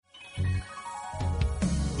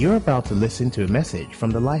You're about to listen to a message from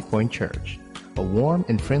the LifePoint Church, a warm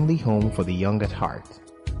and friendly home for the young at heart.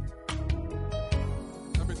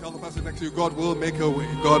 Let me tell the person next to you, God will make a way.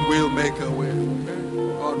 God will make a way.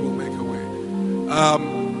 God will make a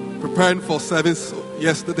way. Preparing for service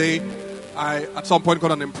yesterday, I at some point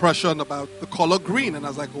got an impression about the color green, and I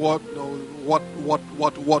was like, what? No, what?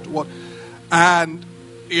 And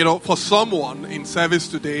for someone in service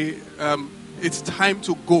today, it's time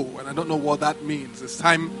to go, and I don't know what that means. It's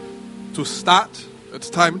time to start. It's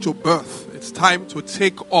time to birth. It's time to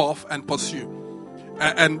take off and pursue.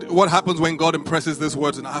 And what happens when God impresses these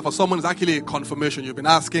words in our heart? For someone, it's actually a confirmation. You've been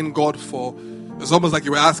asking God for. It's almost like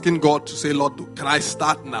you were asking God to say, Lord, can I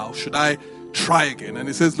start now? Should I try again? And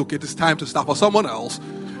He says, look, it is time to start. For someone else,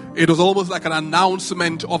 it was almost like an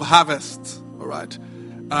announcement of harvest. All right.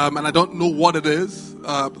 And I don't know what it is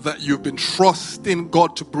that you've been trusting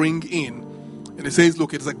God to bring in. And He says,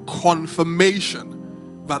 look, it's a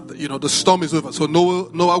confirmation that the storm is over. So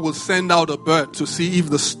Noah will send out a bird to see if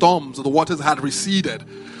the storms or the waters had receded.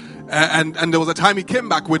 And there was a time he came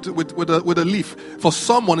back with a leaf. For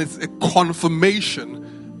someone, it's a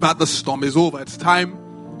confirmation that the storm is over. It's time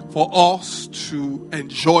for us to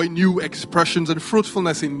enjoy new expressions and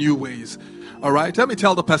fruitfulness in new ways. All right, let me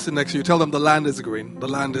tell the person next to you. Tell them the land is green. The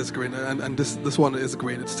land is green, and this one is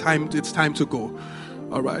green. It's time to go.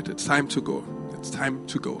 All right, it's time to go. It's time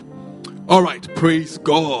to go. All right, praise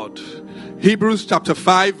God. Hebrews chapter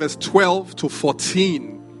 5, verse 12 to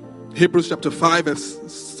 14. Hebrews chapter 5,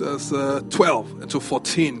 verse 12 to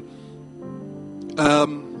 14.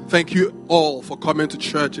 Thank you all for coming to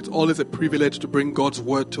church. It's always a privilege to bring God's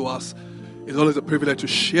word to us. It's always a privilege to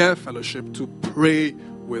share fellowship, to pray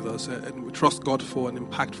with us, and we trust God for an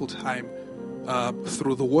impactful time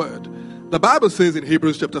through the word. The Bible says in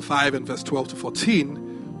Hebrews chapter 5 and verse 12 to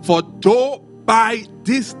 14, for though by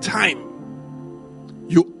this time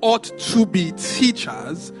you ought to be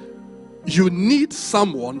teachers, you need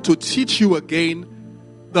someone to teach you again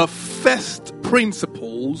the first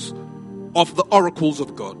principles of the oracles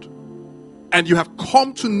of God. And you have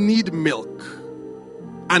come to need milk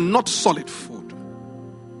and not solid food.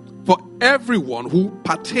 For everyone who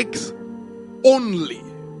partakes only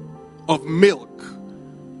of milk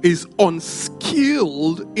is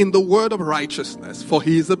unskilled in the word of righteousness, for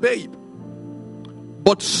he is a babe.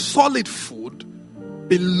 But solid food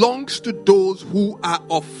belongs to those who are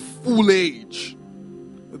of full age.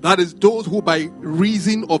 That is, those who by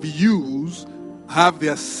reason of use have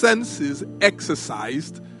their senses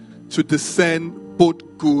exercised to discern both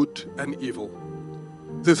good and evil.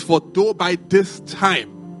 It says, for though by this time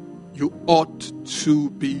you ought to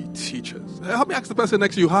be teachers. Help me ask the person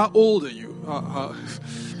next to you, how old are you?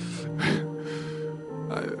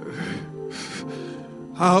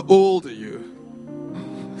 How old are you?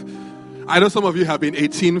 I know some of you have been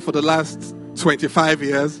 18 for the last 25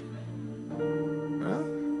 years.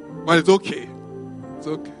 But it's okay. It's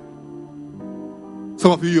okay.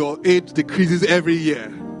 Some of you, your age decreases every year.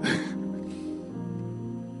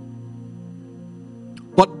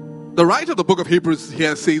 But the writer of the book of Hebrews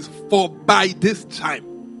here says, for by this time,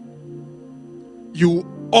 you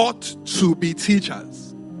ought to be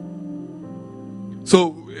teachers.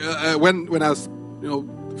 So when I was,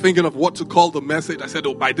 thinking of what to call the message, I said,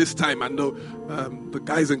 by this time, I know the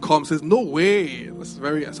guys in comm says, no way. I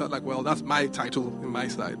said, like, well, that's my title in my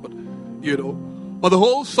side. But, but the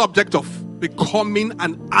whole subject of becoming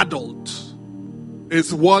an adult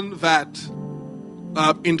is one that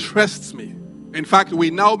interests me. In fact, we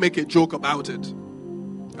now make a joke about it.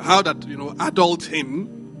 How that, adulting,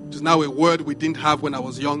 which is now a word we didn't have when I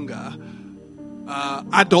was younger,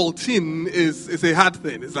 adulting is a hard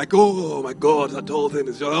thing. It's like, oh my God, adulting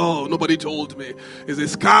is just, nobody told me. It's a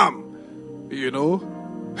scam,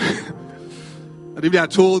 And if they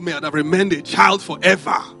had told me, I'd have remained a child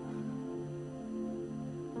forever.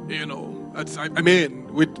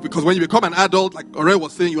 Because when you become an adult, like Ore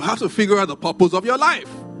was saying, you have to figure out the purpose of your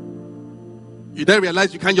life. You then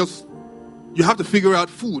realize you have to figure out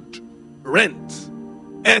food, rent,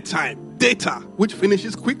 airtime, data, which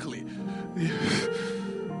finishes quickly.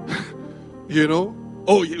 You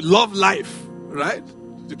love life, right?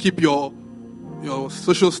 To keep your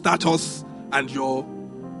social status and your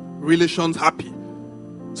relations happy.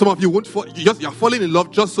 Some of you won't you're falling in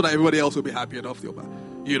love just so that everybody else will be happy enough.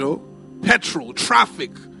 Petrol,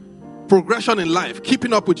 traffic, progression in life,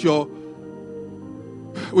 keeping up with your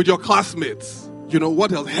classmates.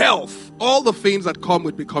 What else? Health, all the things that come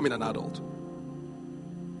with becoming an adult.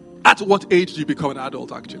 At what age do you become an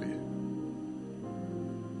adult, actually?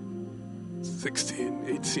 16,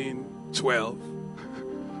 18, 12.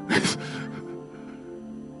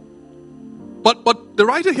 But the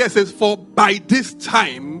writer here says, for by this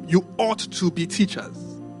time you ought to be teachers.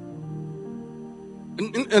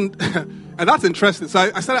 And that's interesting. So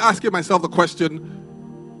I started asking myself the question,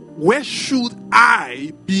 where should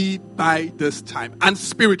I be by this time? And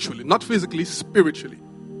spiritually, not physically, spiritually.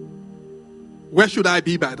 Where should I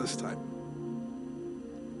be by this time?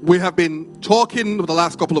 We have been talking over the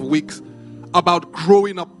last couple of weeks about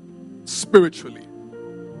growing up spiritually,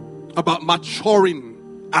 about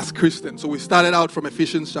maturing as Christians. So we started out from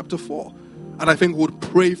Ephesians chapter 4. And I think we'll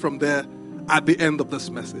pray from there at the end of this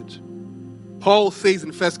message. Paul says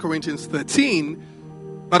in 1 Corinthians 13,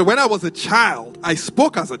 but when I was a child, I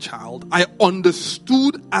spoke as a child, I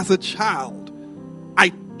understood as a child,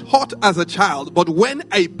 I taught as a child, but when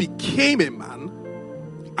I became a man,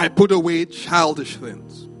 I put away childish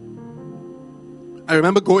things. I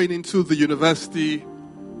remember going into the university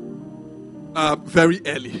very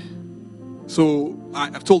early. So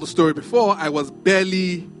I've told the story before. I was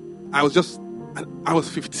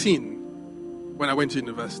 15 when I went to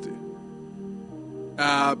university.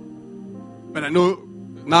 But I know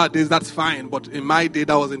nowadays that's fine, but in my day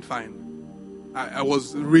that wasn't fine. I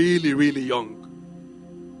was really, really young.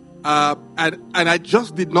 And I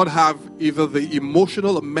just did not have either the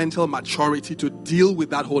emotional or mental maturity to deal with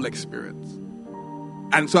that whole experience.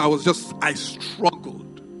 And so I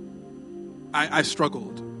struggled. I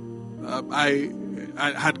struggled. I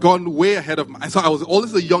had gone way ahead of so I was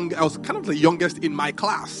always I was kind of the youngest in my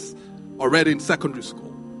class already in secondary school.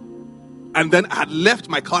 And then I had left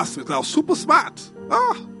my classmates because I was super smart.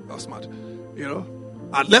 I was smart.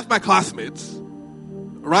 I'd left my classmates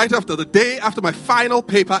right after the day after my final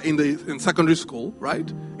paper in secondary school,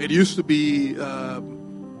 right? It used to be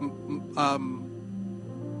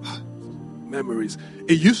memories.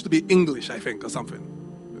 It used to be English, I think, or something.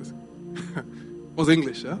 It was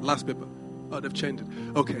English, yeah? Last paper. Oh, they've changed it.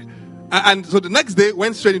 Okay. And so the next day,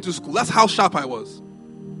 went straight into school. That's how sharp I was.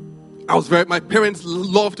 My parents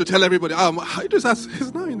loved to tell everybody,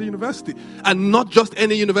 he's now in the university. And not just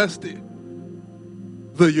any university.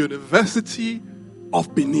 The University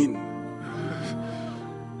of Benin.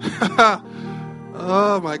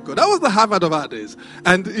 Oh my God. That was the Harvard of our days.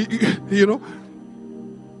 And,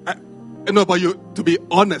 to be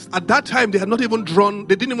honest, at that time, they had not even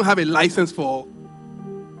they didn't even have a license for,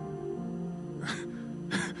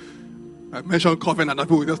 I mentioned Covenant, and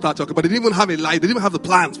people will just start talking, but they didn't even have they didn't even have the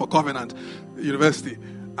plans for Covenant University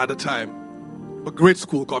at the time. But great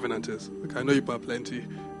school Covenant is. Okay, I know you have plenty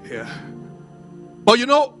here. But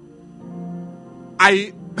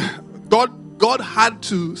God had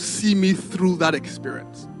to see me through that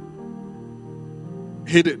experience.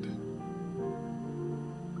 He did.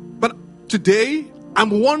 But today,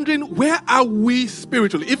 I'm wondering, where are we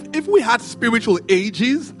spiritually? If we had spiritual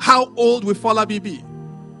ages, how old would Falabi be?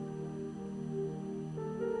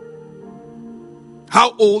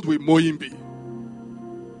 How old will Moyin be?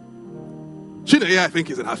 Chineye, I think,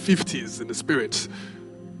 is in her 50s in the spirit.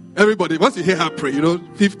 Everybody, once you hear her pray,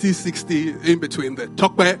 50, 60, in between there.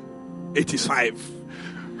 Tokwe, 85.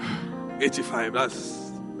 85,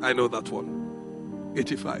 I know that one.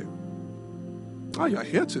 85. Oh, you're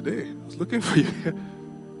here today. I was looking for you here.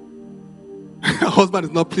 Her husband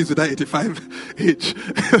is not pleased with that 85 age.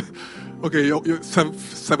 Okay, you're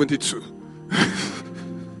 72.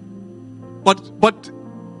 But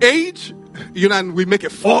age, and we make a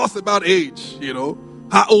fuss about age,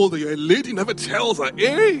 How old are you? A lady never tells her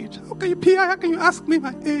age. How can you ask me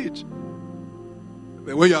my age?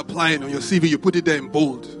 The way you're applying on your CV, you put it there in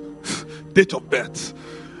bold. Date of birth.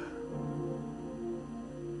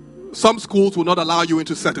 Some schools will not allow you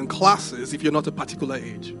into certain classes if you're not a particular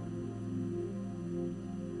age.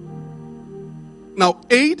 Now,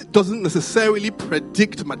 age doesn't necessarily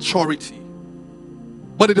predict maturity,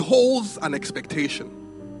 but it holds an expectation.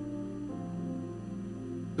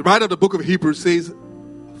 The writer of the book of Hebrews says,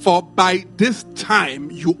 for by this time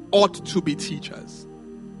you ought to be teachers.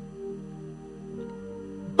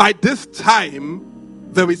 By this time,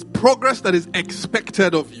 there is progress that is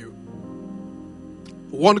expected of you.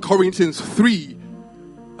 1 Corinthians 3,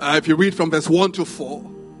 if you read from verse 1 to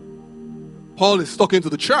 4, Paul is talking to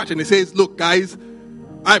the church and he says, look guys,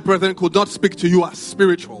 I, brethren, could not speak to you as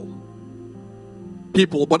spiritual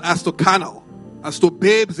people, but as to carnal, as to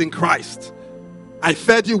babes in Christ. I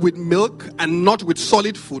fed you with milk and not with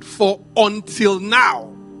solid food, for until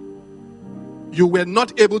now you were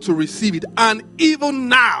not able to receive it, and even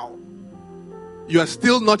now you are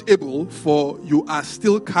still not able, for you are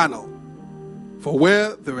still carnal. For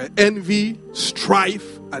where there were envy,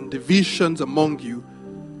 strife, and divisions among you,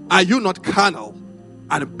 are you not carnal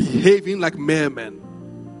and behaving like mere men?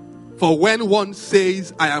 For when one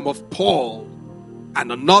says, I am of Paul,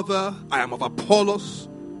 and another, I am of Apollos.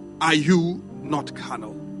 Are you not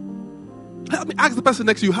carnal? Let me ask the person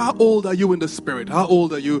next to you, how old are you in the Spirit? How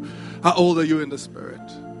old are you? How old are you in the Spirit?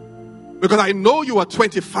 Because I know you are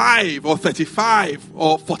 25 or 35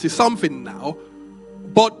 or 40 something now,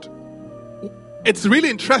 but it's really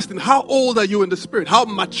interesting. How old are you in the Spirit? How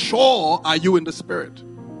mature are you in the Spirit?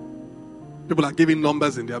 People are giving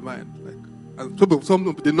numbers in their mind.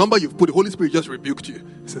 The number you've put, the Holy Spirit just rebuked you.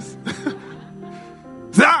 He says,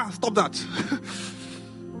 stop that.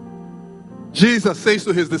 Jesus says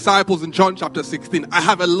to his disciples in John chapter 16, I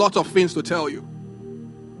have a lot of things to tell you.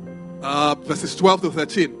 Verses 12 to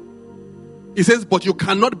 13. He says, but you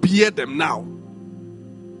cannot bear them now.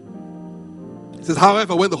 He says,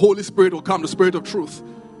 however, when the Holy Spirit will come, the Spirit of truth,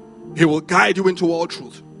 he will guide you into all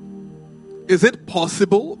truth. Is it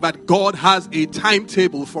possible that God has a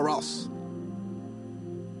timetable for us?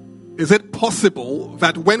 Is it possible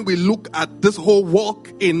that when we look at this whole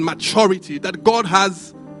walk in maturity, that God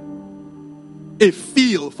has a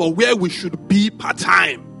feel for where we should be per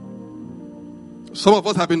time? Some of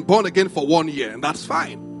us have been born again for 1 year, and that's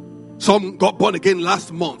fine. Some got born again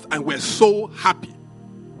last month, and we're so happy.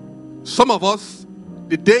 Some of us,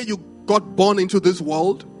 the day you got born into this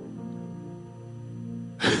world,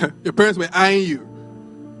 your parents were eyeing you.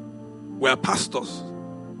 We're pastors.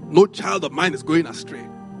 No child of mine is going astray.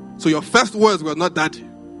 So your first words were not daddy.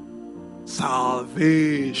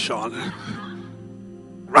 Salvation.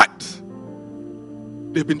 Right.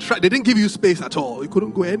 They didn't give you space at all. You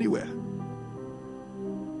couldn't go anywhere.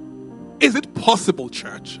 Is it possible,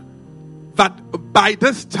 church, that by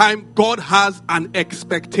this time God has an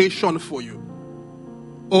expectation for you?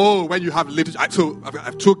 Oh, when you have little... So I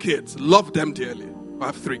have 2 kids. Love them dearly. I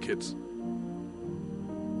have 3 kids.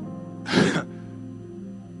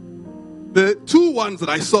 The 2 ones that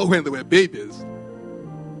I saw when they were babies,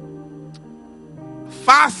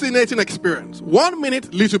 fascinating experience. 1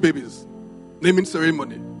 minute, little babies, naming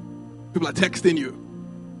ceremony. People are texting you.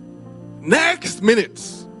 Next minute,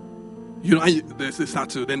 they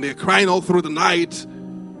start to, then they're crying all through the night.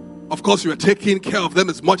 Of course, you are taking care of them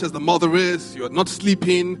as much as the mother is. You are not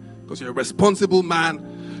sleeping because you're a responsible man,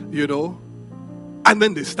 And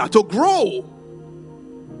then they start to grow.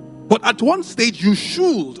 But at one stage, you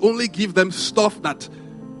should only give them stuff that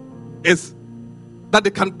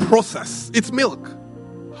they can process. It's milk.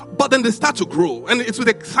 But then they start to grow. And it's with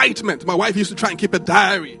excitement. My wife used to try and keep a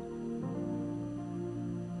diary.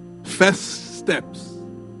 First steps.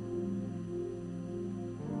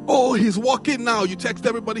 Oh, he's walking now. You text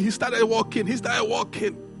everybody, he started walking.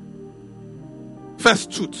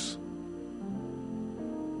 First tooth.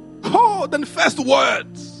 Oh, then first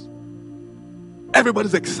words.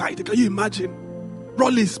 Everybody's excited. Can you imagine?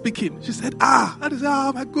 Rolly speaking. She said,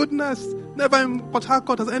 my goodness. Never in Port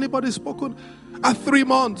Harcourt has anybody spoken at 3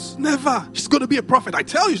 months. Never. She's going to be a prophet. I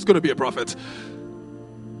tell you, she's going to be a prophet.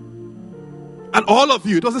 And all of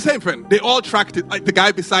you, it was the same friend. They all tracked it. Like the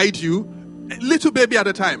guy beside you, a little baby at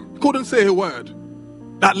a time, couldn't say a word.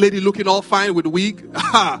 That lady looking all fine with a wig.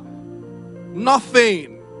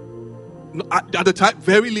 Nothing. At the time,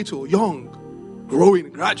 very little, young,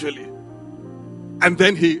 growing gradually. And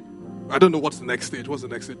then I don't know what's the next stage. What's the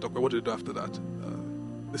next stage, doctor? What do you do after that?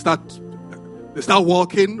 They start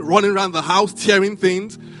walking, running around the house, tearing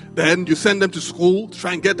things. Then you send them to school to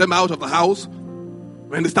try and get them out of the house.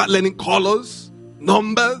 When they start learning colors,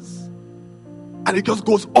 numbers, and it just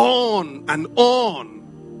goes on and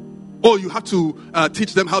on. Oh, you have to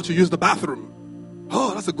teach them how to use the bathroom.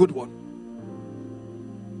 Oh, that's a good one.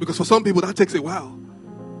 Because for some people, that takes a while.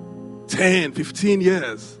 10, 15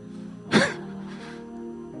 years.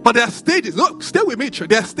 But there are stages. Look, stay with me, church.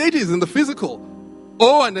 There are stages in the physical.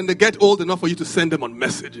 Oh, and then they get old enough for you to send them on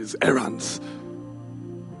messages, errands.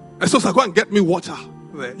 And so go and get me water.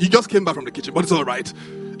 There. You just came back from the kitchen, but it's all right.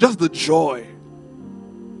 Just the joy.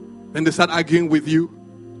 Then they start arguing with you.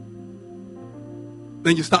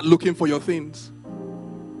 Then you start looking for your things.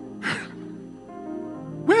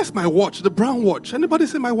 Where's my watch? The brown watch. Anybody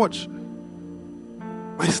see my watch?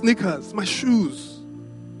 My sneakers, my shoes.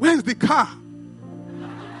 Where's the car?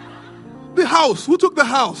 The house. Who took the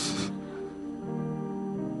house?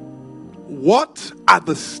 What are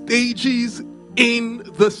the stages in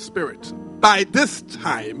the Spirit? By this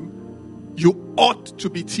time, you ought to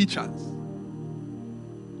be teachers.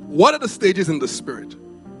 What are the stages in the Spirit?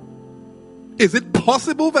 Is it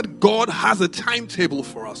possible that God has a timetable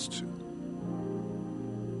for us too?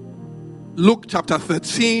 Luke chapter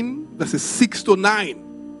 13, verses 6 to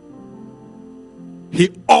 9. He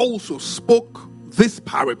also spoke this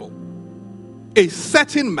parable. A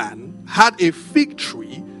certain man had a fig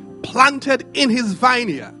tree planted in his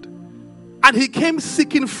vineyard, And he came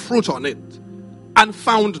seeking fruit on it, and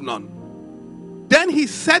found none. Then he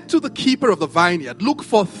said to the keeper of the vineyard, look,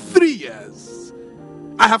 for 3 years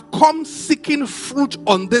I have come seeking fruit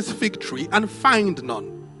on this fig tree, and find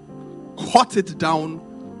none. Cut it down.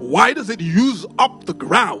 Why does it use up the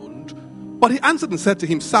ground? But he answered and said to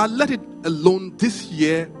him, sir, let it alone this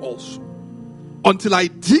year also, until I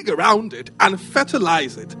dig around it and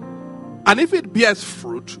fertilize it. And if it bears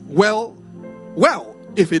fruit, well,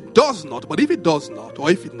 if it does not, but if it does not,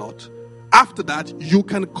 or if it not, after that you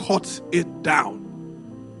can cut it down.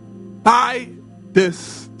 By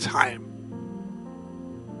this time,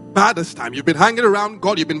 you've been hanging around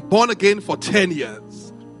God, you've been born again for 10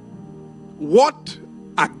 years. What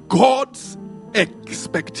are God's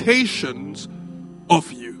expectations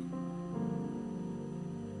of you?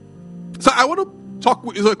 So I want to talk,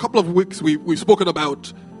 a couple of weeks we've spoken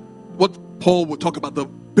about what Paul would talk about, the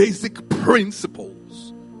basic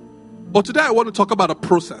principles. But today I want to talk about a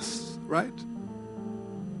process, right?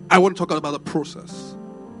 I want to talk about a process.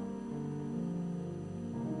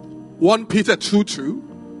 1 Peter 2:2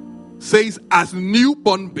 says, as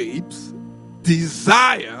newborn babes,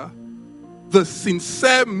 desire the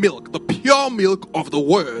sincere milk, the pure milk of the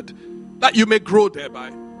word, that you may grow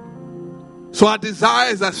thereby. So our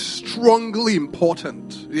desires are strongly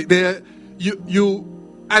important.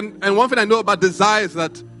 And one thing I know about desire is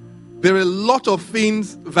that there are a lot of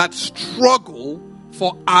things that struggle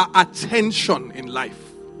for our attention in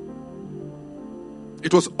life.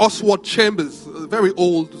 It was Oswald Chambers, a very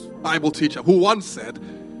old Bible teacher, who once said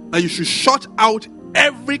that you should shut out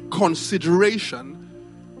every consideration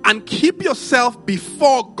and keep yourself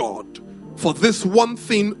before God for this one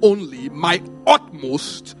thing only, my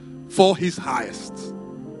utmost for his highest.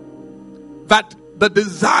 That the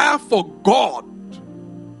desire for God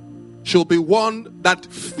shall be one that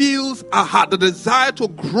fills our heart, the desire to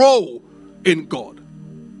grow in God.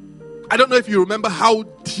 I don't know if you remember how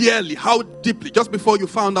dearly, how deeply, just before you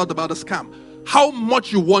found out about the scam, how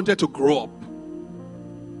much you wanted to grow up.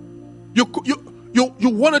 You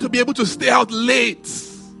wanted to be able to stay out late.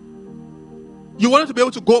 You wanted to be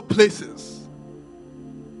able to go places.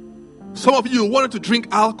 Some of you wanted to drink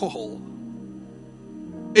alcohol.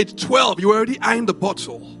 At 12, you were already eyeing the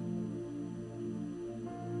bottle.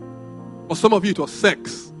 Or some of you, it was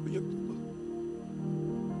sex.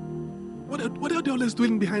 What are they always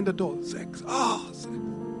doing behind the door? Sex. Sex.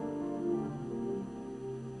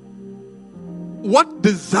 What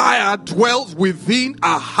desire dwells within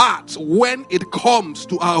our hearts when it comes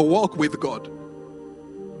to our walk with God?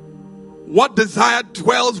 What desire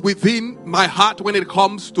dwells within my heart when it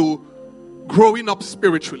comes to growing up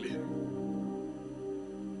spiritually?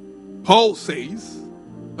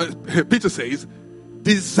 Peter says,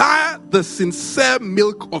 desire the sincere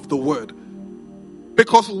milk of the word.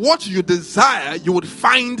 Because what you desire, you would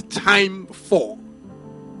find time for.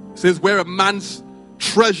 It says, where a man's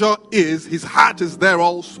treasure is, his heart is there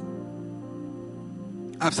also.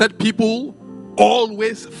 I've said people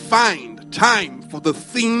always find time for the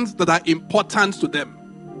things that are important to them.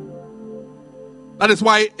 That is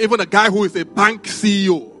why even a guy who is a bank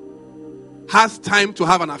CEO has time to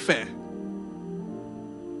have an affair.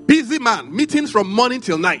 Busy man, meetings from morning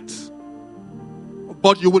till night.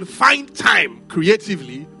 But you will find time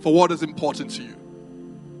creatively for what is important to you.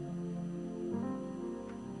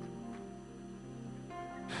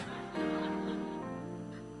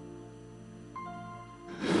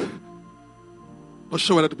 Not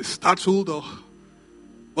sure whether to be startled or...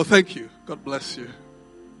 Well, thank you. God bless you.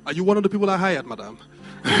 Are you one of the people I hired, madam?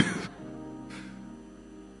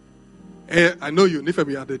 I know you,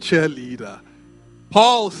 Nifemi, are the cheerleader.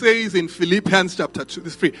 Paul says in Philippians chapter 2,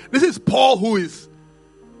 this is Paul who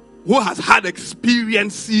has had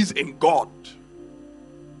experiences in God.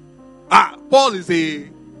 Paul is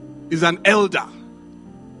an elder.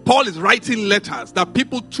 Paul is writing letters that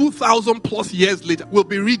people 2,000 plus years later will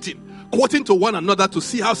be reading, quoting to one another to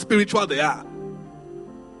see how spiritual they are.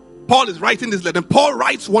 Paul is writing this letter, and Paul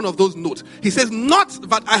writes one of those notes. He says, not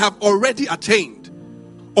that I have already attained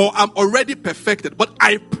or am already perfected, but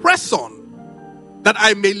I press on that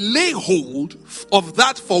I may lay hold of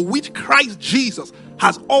that for which Christ Jesus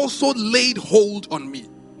has also laid hold on me.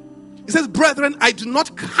 He says, brethren, I do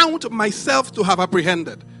not count myself to have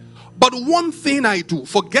apprehended, but one thing I do,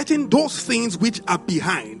 forgetting those things which are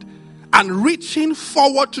behind and reaching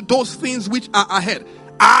forward to those things which are ahead,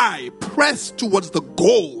 I press towards the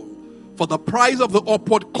goal for the prize of the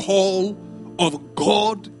upward call of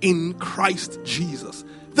God in Christ Jesus.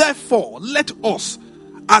 Therefore, let us,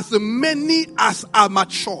 as many as are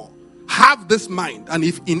mature, have this mind, and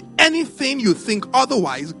if in anything you think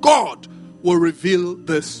otherwise, God will reveal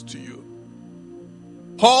this to you.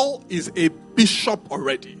 Paul is a bishop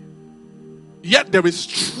already. Yet there is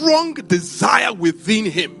strong desire within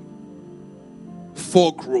him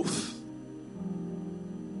for growth.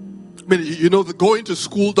 I mean, you know, going to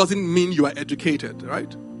school doesn't mean you are educated,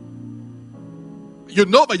 right? You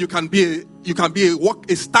know that you can be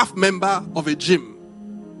a staff member of a gym,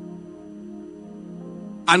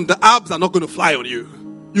 and the abs are not going to fly on you.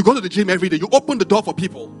 You go to the gym every day. You open the door for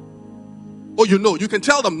people. Oh, you know, you can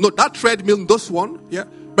tell them, no, that treadmill, this one, yeah.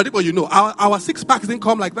 But people, you know, our six packs didn't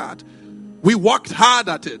come like that. We worked hard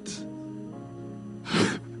at it.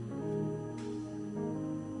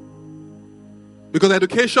 Because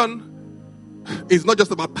education is not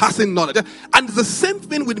just about passing knowledge. And it's the same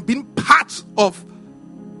thing with being part of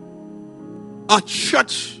a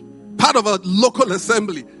church, part of a local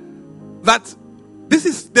assembly. That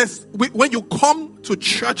when you come to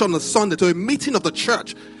church on a Sunday, to a meeting of the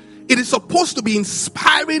church, it is supposed to be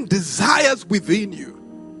inspiring desires within you.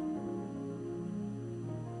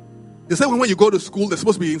 The same way when you go to school, they're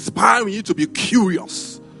supposed to be inspiring you to be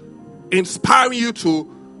curious, inspiring you to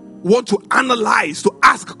want to analyze, to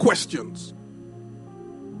ask questions.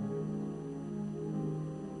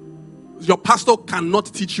 Your pastor cannot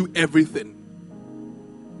teach you everything.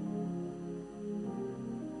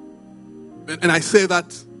 And I say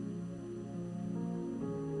that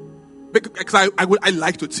because I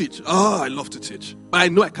like to teach. Oh, I love to teach. But I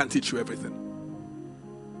know I can't teach you everything.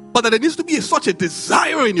 But that there needs to be such a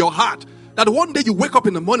desire in your heart that one day you wake up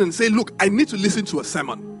in the morning and say, look, I need to listen to a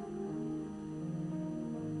sermon.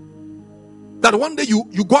 That one day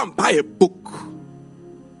you go and buy a book.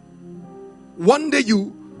 One day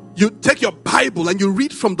you take your Bible and you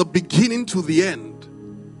read from the beginning to the end.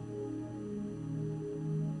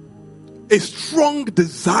 A strong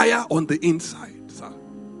desire on the inside, sir.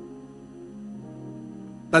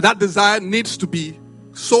 That desire needs to be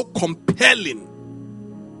so compelling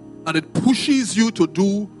that it pushes you to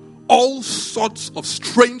do all sorts of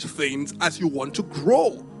strange things as you want to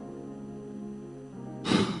grow.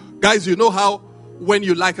 Guys, you know how when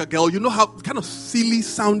you like a girl, you know how kind of silly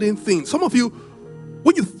sounding things. Some of you,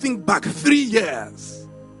 when you think back 3 years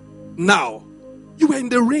now, you were in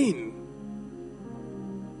the rain.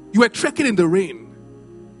 You were trekking in the rain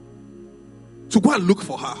to go and look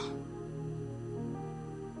for her.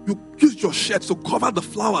 You used your shirt to cover the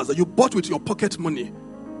flowers that you bought with your pocket money.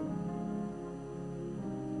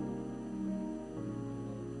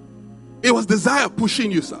 It was desire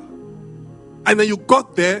pushing you, sir. And then you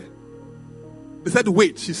got there. They said,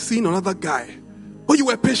 wait, she's seen another guy. Oh, you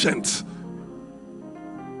were patient.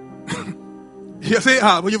 You say,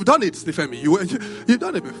 well, you've done it, Stefemi. You've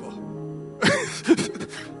done it before.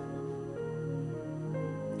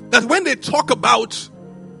 That when they talk about,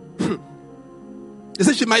 they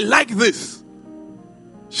say she might like this.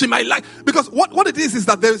 She might like, because what it is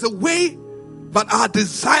that there is a way that our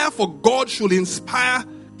desire for God should inspire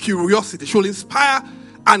curiosity, should inspire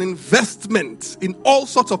an investment in all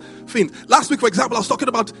sorts of things. Last week, for example, I was talking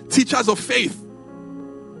about teachers of faith.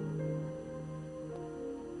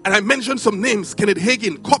 And I mentioned some names, Kenneth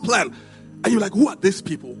Hagin, Copeland. And you're like, who are these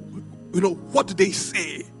people? You know, what do they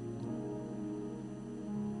say?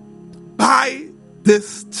 By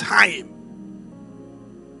this time,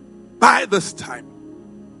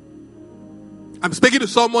 I'm speaking to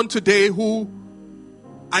someone today who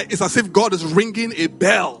it's as if God is ringing a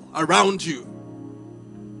bell around you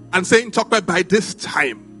and saying, talk about by this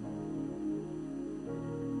time.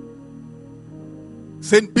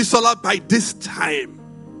 Saying, Bisola, by this time.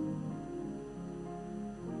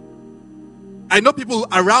 I know people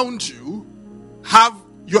around you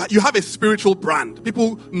you have a spiritual brand.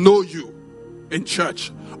 People know you in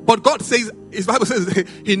church. But God says, his Bible says,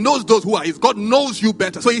 he knows those who are his. God knows you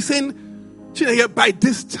better. So he's saying, by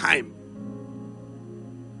this time.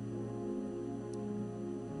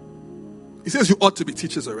 He says you ought to be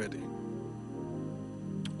teachers already.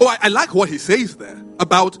 Oh, I like what he says there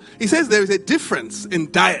about, he says there is a difference in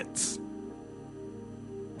diets.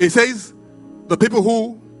 He says the people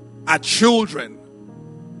who are children,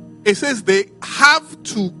 it says they have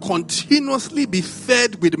to continuously be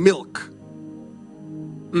fed with milk.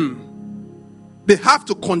 They have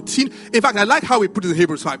to continue. In fact, I like how he put it in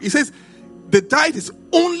Hebrews 5. He says the diet is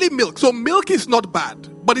only milk. So milk is not bad.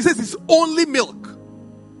 But he says it's only milk.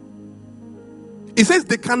 He says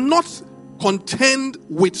they cannot contend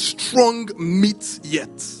with strong meat yet.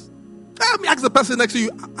 Let me ask the person next to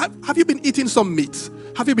you, have you been eating some meat?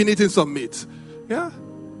 Have you been eating some meat? Yeah.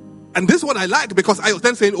 And this one I like because I was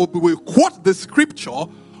then saying, we will quote the scripture,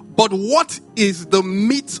 but what is the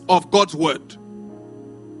meat of God's word?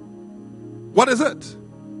 What is it?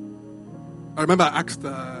 I remember I asked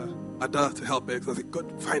Ada to help me because I think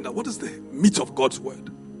God find out what is the meat of God's word.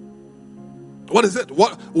 What is it?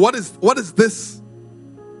 What is this?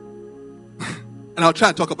 And I'll try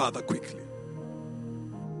and talk about that quickly.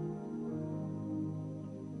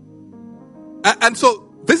 And so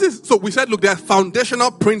we said, look, there are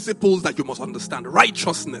foundational principles that you must understand.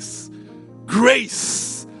 Righteousness,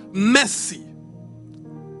 grace, mercy,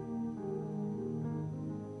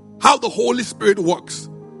 how the Holy Spirit works,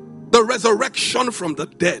 the resurrection from the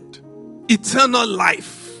dead, eternal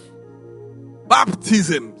life,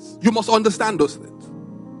 baptisms. You must understand those things.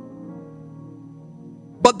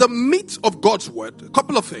 But the meat of God's word, a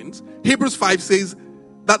couple of things. Hebrews 5 says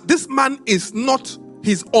that this man is not,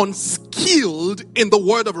 he's unskilled in the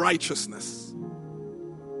word of righteousness.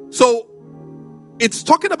 So it's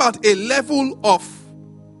talking about a level of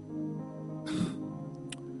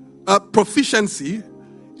proficiency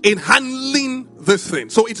in handling this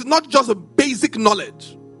thing. So it's not just a basic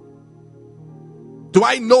knowledge. Do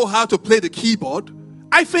I know how to play the keyboard?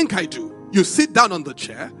 I think I do. You sit down on the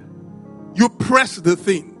chair, you press the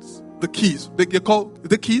things, the keys. They call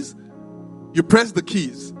the keys. You press the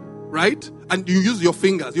keys, right? And you use your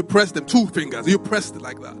fingers. You press them, 2 fingers. You press it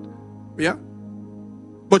like that. Yeah?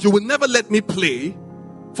 But you will never let me play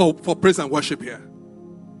for praise and worship here.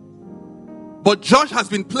 But Josh has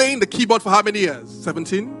been playing the keyboard for how many years?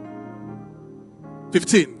 17?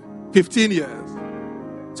 15. 15 years.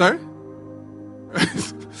 Sorry?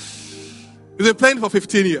 He's been playing for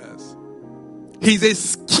 15 years. He's a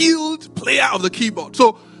skilled player of the keyboard.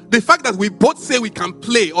 So the fact that we both say we can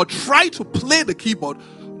play or try to play the keyboard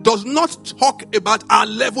does not talk about our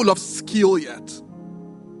level of skill yet.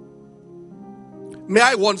 May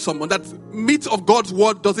I warn someone that meat of God's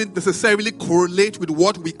word doesn't necessarily correlate with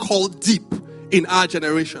what we call deep in our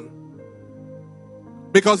generation.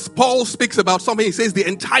 Because Paul speaks about something, he says the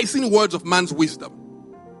enticing words of man's wisdom.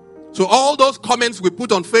 So all those comments we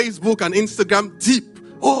put on Facebook and Instagram, deep.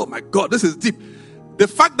 Oh my God, this is deep. The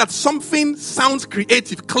fact that something sounds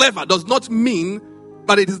creative, clever, does not mean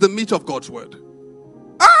that it is the meat of God's word.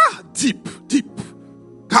 Deep.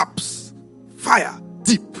 Caps. Fire.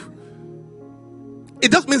 Deep.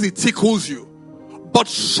 It just means it tickles you. But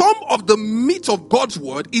some of the meat of God's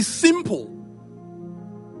word is simple.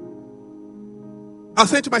 I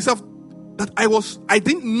was saying to myself that I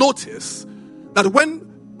didn't notice that when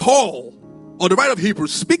Paul, or the writer of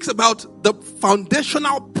Hebrews, speaks about the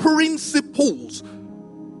foundational principles,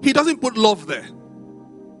 he doesn't put love there.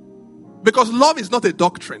 Because love is not a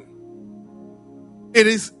doctrine.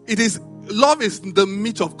 Love is the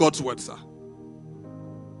meat of God's word, sir.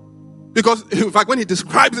 Because, in fact, when he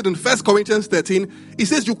describes it in 1 Corinthians 13, he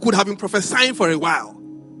says you could have been prophesying for a while.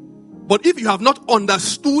 But if you have not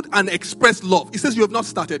understood and expressed love, he says you have not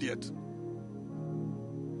started yet.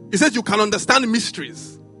 He says you can understand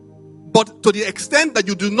mysteries, but to the extent that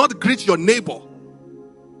you do not greet your neighbor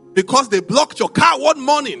because they blocked your car one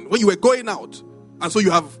morning when you were going out. And so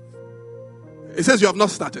it says you have not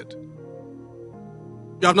started.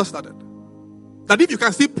 You have not started. That if you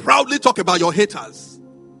can still proudly talk about your haters,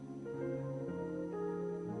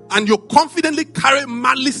 and you confidently carry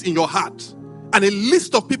malice in your heart, and a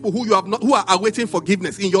list of people who are awaiting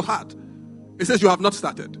forgiveness in your heart, it says you have not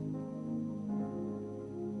started.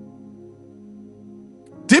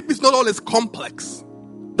 Deep is not always complex.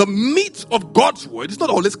 The meat of God's word is not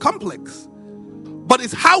always complex, but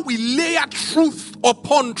it's how we layer truth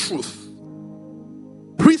upon truth,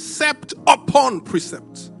 precept upon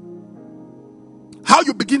precept. How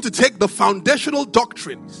you begin to take the foundational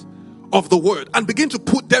doctrines of the word and begin to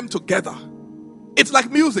put them together. It's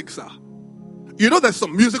like music, sir. You know, there's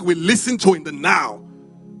some music we listen to in the now.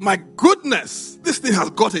 My goodness, this thing has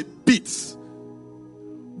got a beat.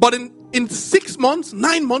 But in 6 months,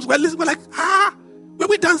 9 months, we're like, were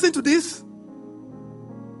we dancing to this?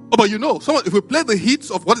 Oh, but you know, if we play the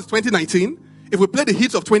hits of what is 2019, if we play the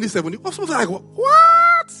hits of 2017, someone's like,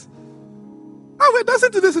 what? Oh, we're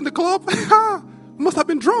dancing to this in the club. Must have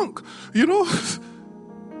been drunk, you know.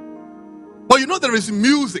 But you know, there is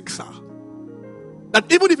music, sir,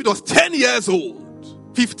 that even if it was 10 years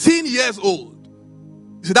old, 15 years old,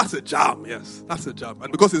 you see, that's a jam. Yes, that's a jam.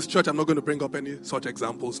 And because it's church, I'm not going to bring up any such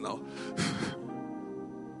examples now.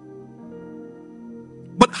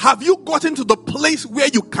 But have you gotten to the place where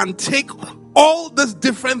you can take all these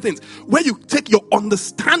different things, where you take your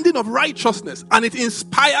understanding of righteousness and it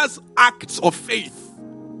inspires acts of faith?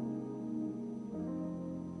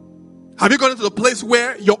 Have you gotten to the place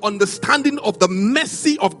where your understanding of the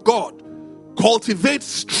mercy of God cultivates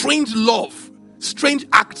strange love, strange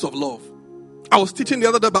acts of love? I was teaching the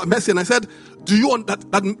other day about mercy, and I said, do you want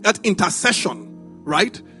that intercession,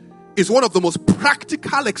 right? is one of the most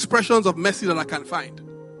practical expressions of mercy that I can find.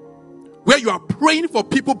 Where you are praying for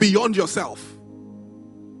people beyond yourself.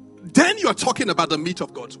 Then you are talking about the meat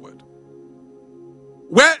of God's word.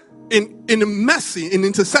 Where in mercy, in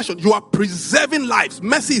intercession, you are preserving lives.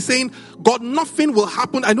 Mercy is saying, God, nothing will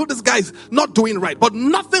happen. I know this guy is not doing right, but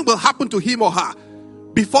nothing will happen to him or her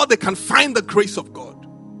before they can find the grace of God.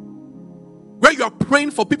 Where you are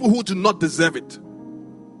praying for people who do not deserve it.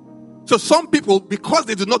 So some people, because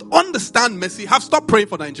they do not understand mercy, have stopped praying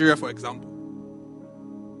for Nigeria, for example.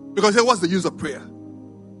 Because what's the use of prayer?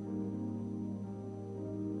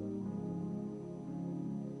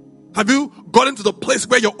 Have you gotten to the place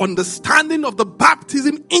where your understanding of the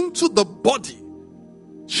baptism into the body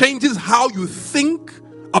changes how you think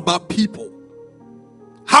about people?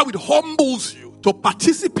 How it humbles you to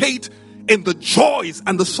participate in the joys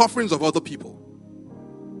and the sufferings of other people.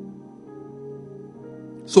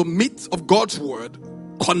 So meat of God's word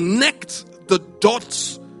connects the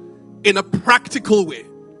dots in a practical way.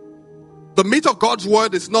 The meat of God's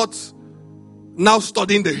word is not now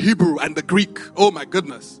studying the Hebrew and the Greek. Oh my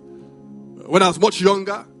goodness. When I was much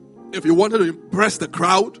younger, if you wanted to impress the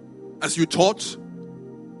crowd as you taught,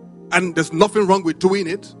 and there's nothing wrong with doing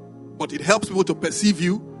it, but it helps people to perceive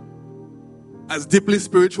you as deeply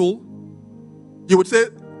spiritual, you would say,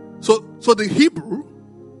 so the Hebrew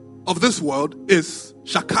of this world is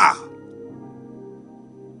shakar.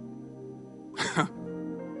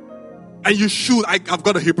 And you should, I've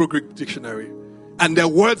got a Hebrew Greek dictionary, and there are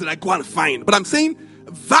words that I go and find. But I'm saying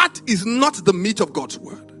that is not the meat of God's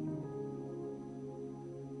word.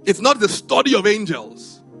 It's not the study of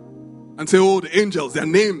angels and say, oh, the angels, their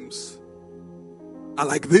names are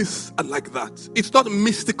like this and like that. It's not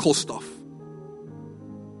mystical stuff.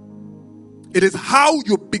 It is how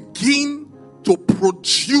you begin to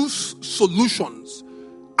produce solutions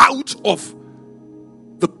out of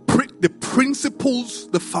the principles,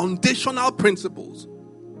 the foundational principles.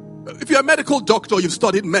 If you're a medical doctor, you've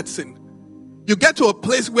studied medicine, you get to a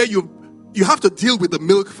place where you have to deal with the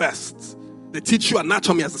milk first. They teach you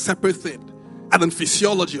anatomy as a separate thing, and then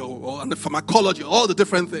physiology or and the pharmacology, all the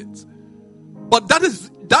different things. But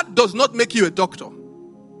that does not make you a doctor.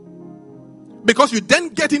 Because you then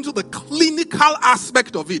get into the clinical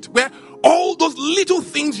aspect of it, where all those little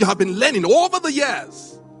things you have been learning over the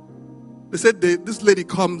years. They said this lady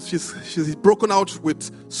comes, she's broken out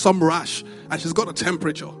with some rash, and she's got a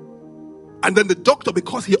temperature. And then the doctor,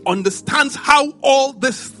 because he understands how all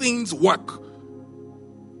these things work,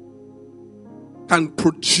 can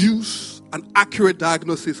produce an accurate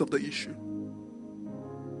diagnosis of the issue.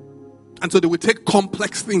 And so they would take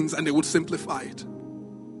complex things and they would simplify it.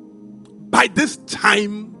 By this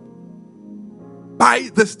time,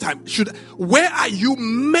 where are you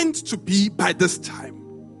meant to be by this time?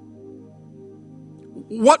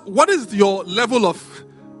 What is your level of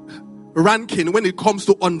ranking when it comes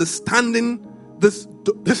to understanding this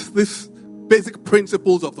basic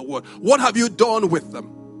principles of the word? What have you done with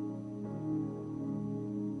them?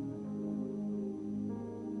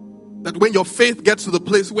 That when your faith gets to the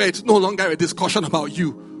place where it's no longer a discussion about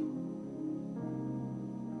you.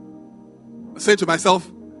 I say to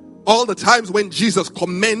myself, all the times when Jesus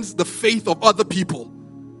commends the faith of other people,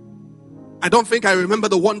 I don't think I remember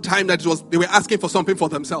the one time that they were asking for something for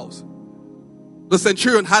themselves. The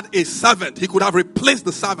centurion had a servant. He could have replaced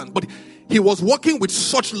the servant, but he was working with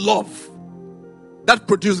such love that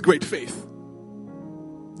produced great faith.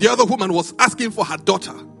 The other woman was asking for her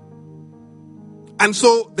daughter. And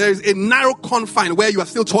so there is a narrow confine where you are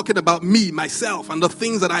still talking about me, myself, and the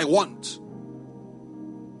things that I want.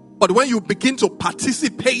 But when you begin to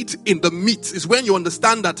participate in the meat is when you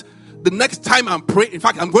understand that the next time I'm praying, in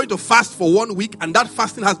fact, I'm going to fast for 1 week, and that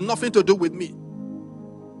fasting has nothing to do with me.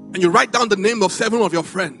 And you write down the name of 7 of your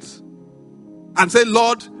friends and say,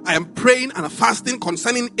 Lord, I am praying and fasting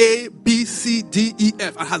concerning A, B, C, D, E,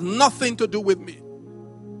 F. It has nothing to do with me.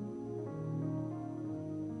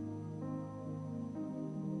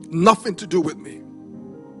 Nothing to do with me.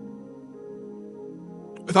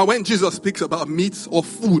 When Jesus speaks about meat or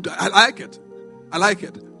food, I like it. I like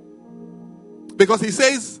it. Because he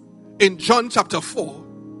says in John chapter 4,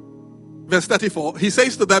 verse 34, he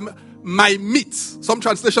says to them, my meat, some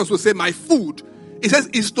translations will say my food, he says,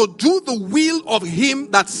 is to do the will of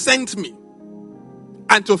him that sent me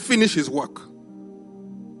and to finish his work.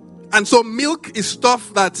 And so milk is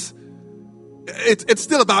stuff that it's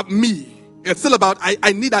still about me. It's still about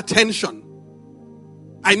I need attention.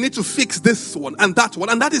 I need to fix this one and that one.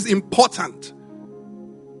 And that is important.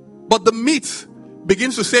 But the meat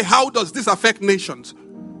begins to say, how does this affect nations?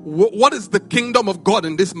 What is the kingdom of God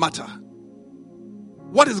in this matter?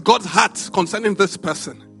 What is God's heart concerning this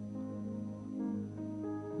person?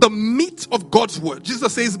 the meat of God's word.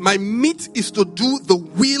 Jesus says, my meat is to do the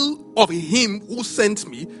will of him who sent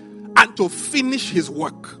me and to finish his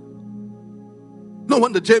work. No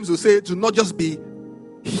wonder James will say, to not just be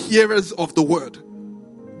hearers of the word,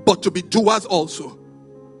 but to be doers also.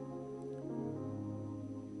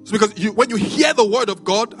 So because when you hear the word of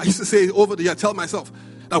God, I used to say over the year, tell myself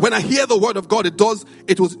that when I hear the word of God, it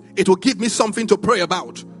will give me something to pray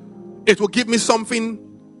about. It will give me something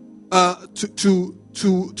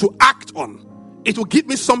to act on. It will give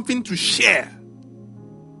me something to share.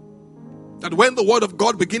 That when the word of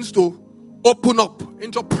God begins to open up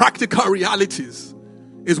into practical realities,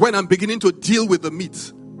 is when I'm beginning to deal with the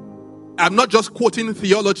meat. I'm not just quoting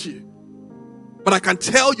theology, but I can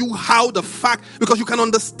tell you how the fact, because you can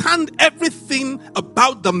understand everything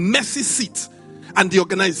about the mercy seat and the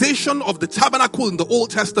organization of the tabernacle in the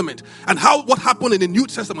Old Testament and what happened in the New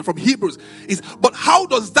Testament from Hebrews but how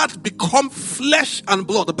does that become flesh and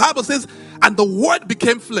blood? The Bible says, and the word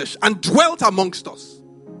became flesh and dwelt amongst us.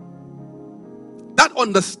 That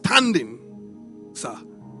understanding, sir,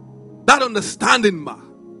 that understanding, ma,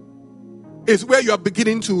 is where you are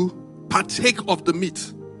beginning to partake of the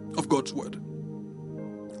meat of God's word.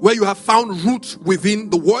 Where you have found root within,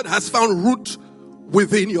 the word has found root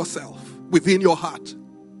within yourself, within your heart.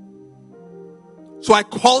 So I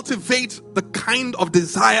cultivate the kind of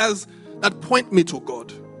desires that point me to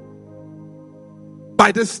God.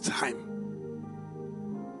 By this time,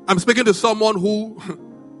 I'm speaking to someone who,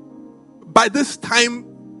 by this time,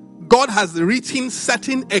 God has written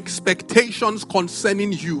certain expectations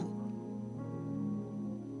concerning you.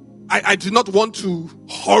 I do not want to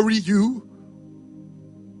hurry you,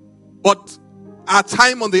 but our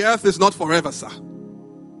time on the earth is not forever, sir.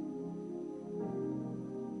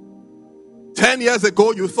 10 years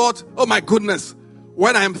ago, you thought, oh my goodness,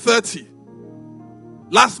 when I am 30.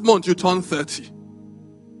 Last month, you turned 30.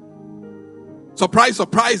 Surprise,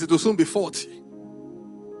 surprise, it will soon be 40.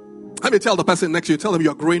 Let me tell the person next to you, tell them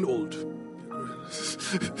you are growing old.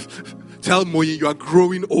 Tell Moyi, you are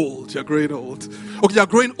growing old. You're growing old. Okay, you're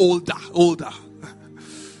growing older.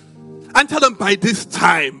 And tell them by this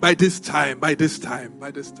time.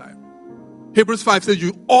 Hebrews 5 says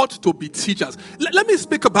you ought to be teachers. Let me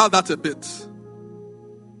speak about that a bit.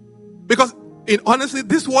 Because honestly,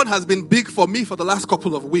 this one has been big for me for the last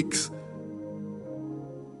couple of weeks.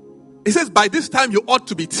 It says by this time you ought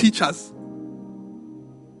to be teachers.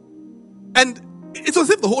 And it's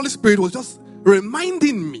as if the Holy Spirit was just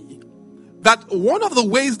reminding me that one of the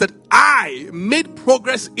ways that I made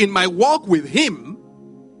progress in my walk with him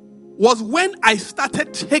was when I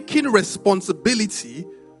started taking responsibility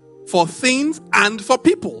for things and for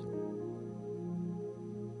people.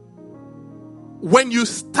 When you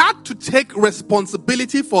start to take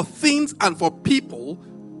responsibility for things and for people,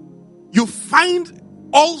 you find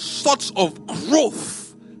all sorts of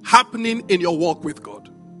growth happening in your walk with God.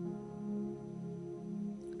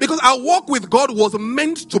 Because our walk with God was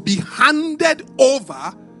meant to be handed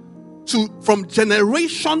over from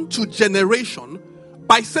generation to generation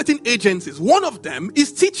by certain agencies. One of them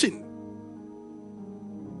is teaching.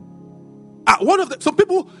 Some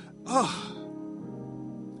people,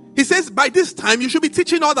 he says, by this time you should be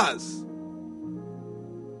teaching others.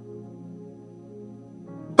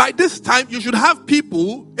 By this time you should have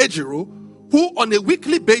people, Ejiro, who on a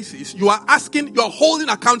weekly basis you're holding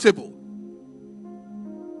accountable.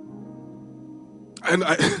 And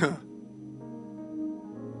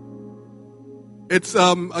it's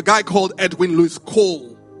a guy called Edwin Lewis Cole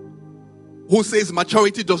who says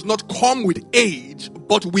maturity does not come with age,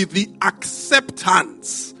 but with the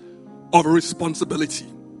acceptance of responsibility.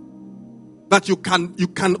 That you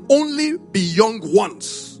can only be young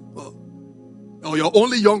once, or you're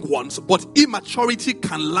only young once, but immaturity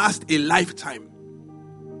can last a lifetime.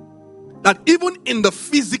 That even in the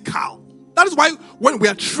physical, that is why when we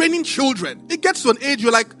are training children, it gets to an age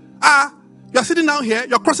you're like, you're sitting down here,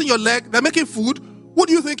 you're crossing your leg, they're making food. Who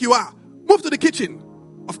do you think you are? Move to the kitchen.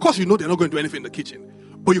 Of course, you know they're not going to do anything in the kitchen.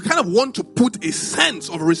 But you kind of want to put a sense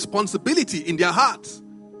of responsibility in their hearts.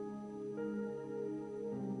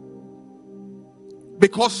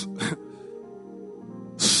 Because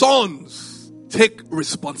sons take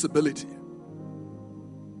responsibility.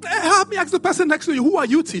 Help me ask the person next to you, who are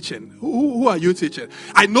you teaching? Who are you teaching?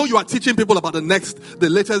 I know you are teaching people about the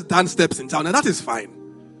latest dance steps in town, and that is fine.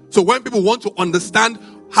 So when people want to understand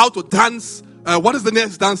how to dance, what is the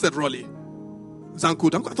next dance step, Rolly?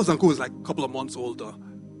 Zanku. I thought Zanku was like a couple of months older.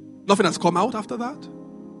 Nothing has come out after that?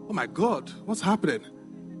 Oh my God, what's happening?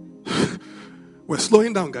 We're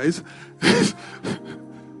slowing down, guys.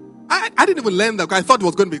 I didn't even learn that. I thought it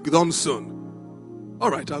was going to be done soon. All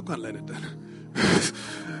right, I'll go and learn it then.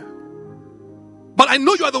 I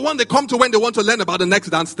know you are the one they come to when they want to learn about the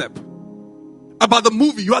next dance step. About the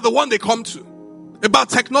movie, you are the one they come to. About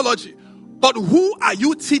technology. But who are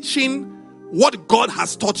you teaching what God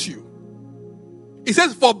has taught you? He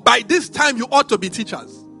says, for by this time you ought to be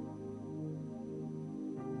teachers.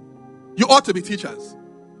 You ought to be teachers.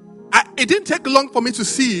 It didn't take long for me to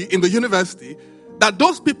see in the university that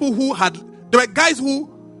those people there were guys who,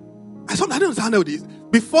 I don't understand how it is.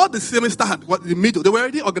 Before the semester had the middle, they were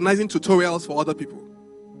already organizing tutorials for other people.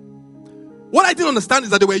 What I didn't understand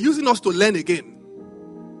is that they were using us to learn again.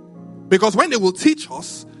 Because when they will teach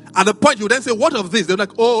us, at the point you then say, what of this? They're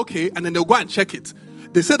like, oh, okay. And then they'll go and check it.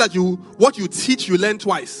 They say that what you teach, you learn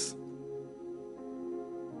twice.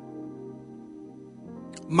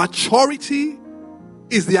 Maturity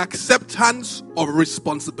is the acceptance of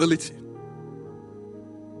responsibility.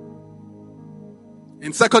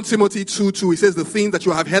 In 2 Timothy 2:2, it says, the things that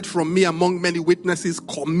you have heard from me among many witnesses,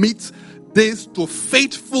 commit this to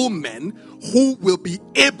faithful men who will be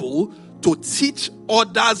able to teach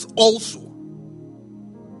others also.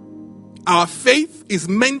 Our faith is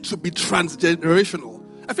meant to be transgenerational.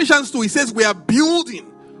 Ephesians 2, it says we are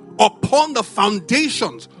building upon the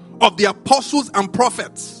foundations of the apostles and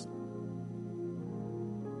prophets.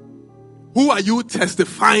 Who are you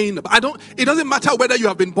testifying about? It doesn't matter whether you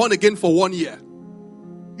have been born again for 1 year.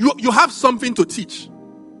 You have something to teach.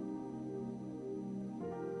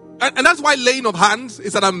 And that's why laying of hands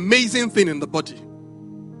is an amazing thing in the body.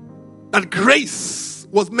 That grace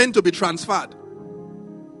was meant to be transferred.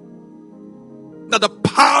 That the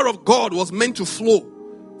power of God was meant to flow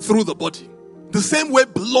through the body. The same way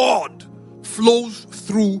blood flows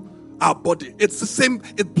through our body. It's the same.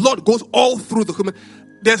 Blood goes all through the human.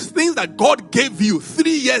 There's things that God gave you 3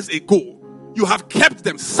 years ago. You have kept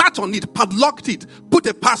them, sat on it, padlocked it, put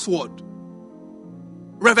a password.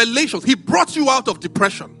 Revelations. He brought you out of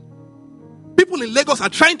depression. People in Lagos are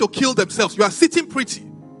trying to kill themselves. You are sitting pretty.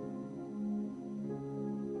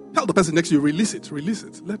 Tell the person next to you, release it,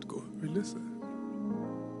 let go, release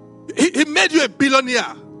it. He made you a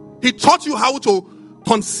billionaire. He taught you how to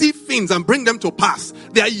conceive things and bring them to pass.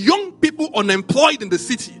 There are young people unemployed in the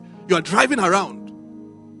city. You are driving around.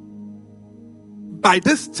 By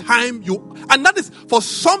this time and that is, for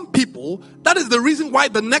some people, that is the reason why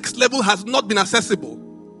the next level has not been accessible.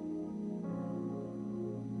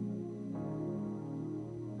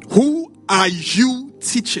 Who are you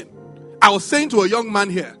teaching? I was saying to a young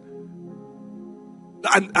man here,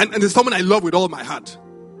 and it's someone I love with all my heart.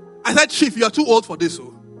 I said, Chief, you are too old for this.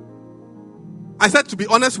 I said, to be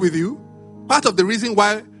honest with you, part of the reason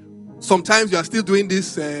why sometimes you are still doing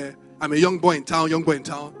this, I'm a young boy in town,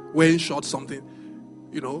 wearing shorts, something.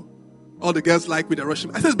 All the girls like with the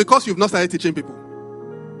Russian. I said, it's because you've not started teaching people.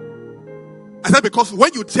 I said, because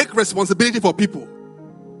when you take responsibility for people,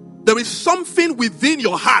 there is something within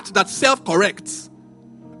your heart that self-corrects.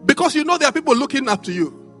 Because there are people looking up to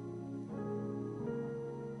you.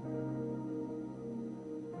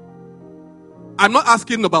 I'm not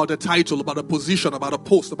asking about a title, about a position, about a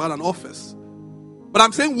post, about an office. But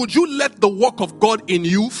I'm saying, would you let the work of God in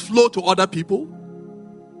you flow to other people?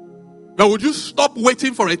 Now, would you stop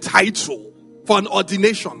waiting for a title, for an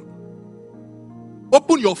ordination?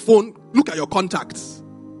 Open your phone, look at your contacts.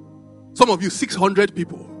 Some of you, 600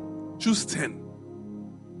 people. Choose 10.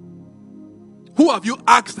 Who have you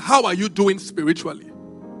asked, how are you doing spiritually?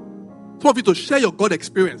 Some of you to share your God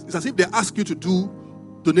experience. It's as if they ask you to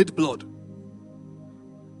donate blood.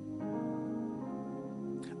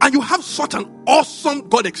 And you have such an awesome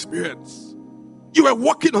God experience. You were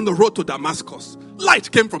walking on the road to Damascus.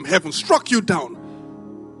 Light came from heaven, struck you down.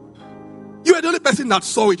 You were the only person that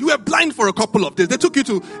saw it. You were blind for a couple of days. They took you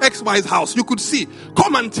to XY's house. You could see.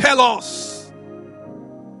 Come and tell us.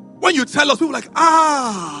 When you tell us, people are like,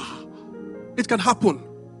 it can happen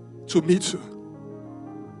to me too.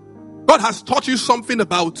 God has taught you something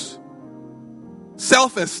about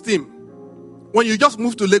self-esteem. When you just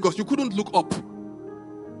moved to Lagos, you couldn't look up.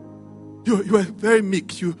 You were very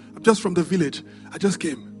meek. I'm just from the village. I just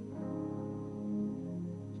came.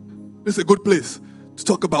 This is a good place to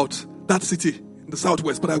talk about that city in the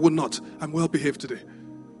southwest, but I will not. I'm well behaved today.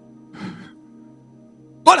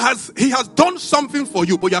 He has done something for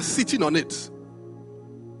you, but you're sitting on it.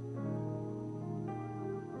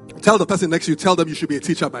 Tell the person next to you, tell them you should be a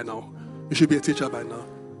teacher by now. You should be a teacher by now.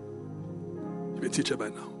 You should be a teacher by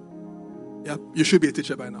now. Yeah, you should be a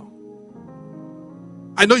teacher by now.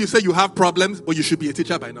 I know you say you have problems, but you should be a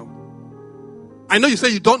teacher by now. I know you say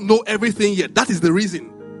you don't know everything yet. That is the reason.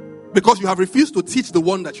 Because you have refused to teach the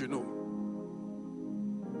one that you know.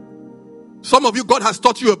 Some of you, God has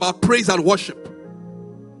taught you about praise and worship.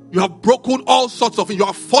 You have broken all sorts of things. You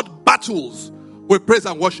have fought battles with praise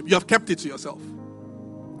and worship. You have kept it to yourself.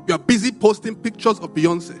 You are busy posting pictures of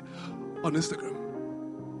Beyonce on Instagram.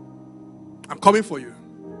 I'm coming for you.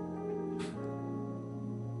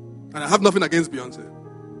 And I have nothing against Beyonce.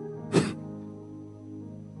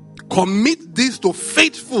 Commit this to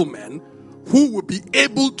faithful men who will be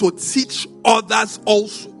able to teach others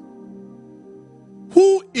also.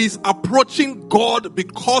 Who is approaching God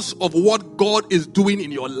because of what God is doing in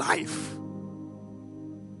your life?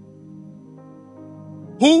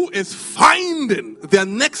 Who is finding their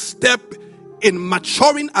next step in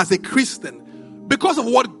maturing as a Christian because of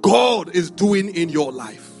what God is doing in your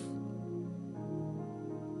life?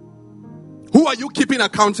 Who are you keeping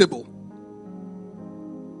accountable?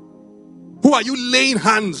 Who are you laying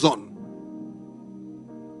hands on?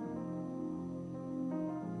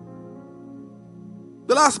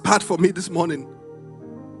 The last part for me this morning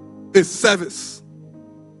is service.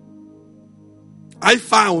 I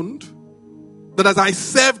found that as I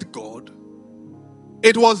served God,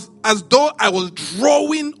 it was as though I was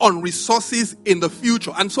drawing on resources in the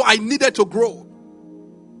future. And so I needed to grow.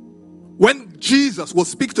 When Jesus will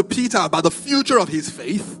speak to Peter about the future of his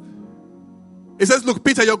faith, he says, look,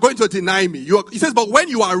 Peter, you're going to deny me. He says, but when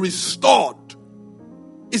you are restored,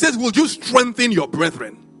 he says, will you strengthen your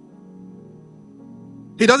brethren?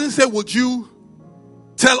 He doesn't say, would you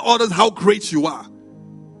tell others how great you are?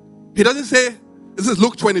 He doesn't say, this is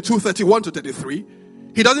Luke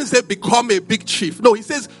 22:31-33. He doesn't say, become a big chief. No, he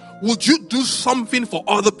says, would you do something for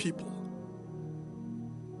other people?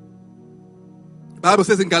 The Bible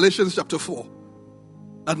says in Galatians chapter 4,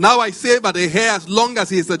 that now I say that a heir, as long as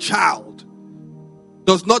he is a child,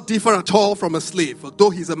 does not differ at all from a slave, although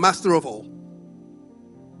he is a master of all.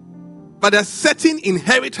 But there are certain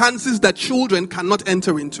inheritances that children cannot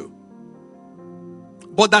enter into,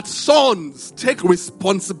 but that sons take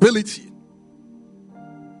responsibility.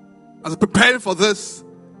 As I prepared for this,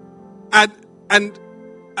 and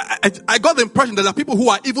I got the impression that there are people who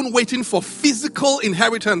are even waiting for physical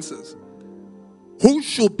inheritances, who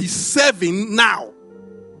should be serving now,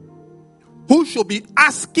 who should be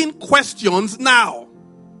asking questions now.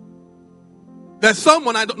 There's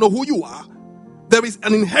someone, I don't know who you are, there is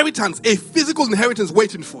an inheritance, a physical inheritance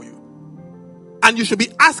waiting for you. And you should be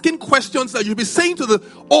asking questions that you'll be saying to the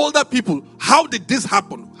older people, how did this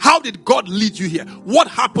happen? How did God lead you here? What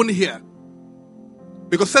happened here?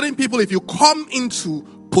 Because certain people, if you come into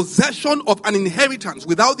possession of an inheritance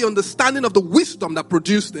without the understanding of the wisdom that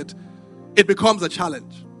produced it, it becomes a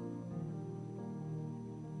challenge.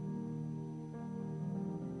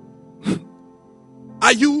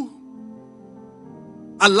 Are you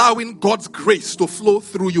allowing God's grace to flow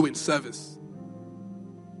through you in service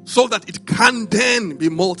so that it can then be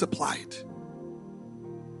multiplied?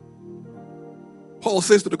 Paul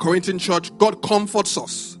says to the Corinthian church, God comforts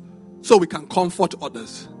us so we can comfort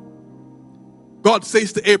others. God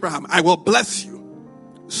says to Abraham, I will bless you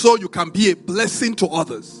so you can be a blessing to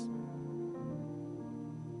others.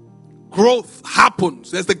 Growth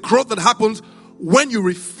happens. There's the growth that happens when you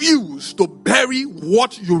refuse to bury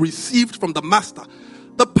what you received from the master.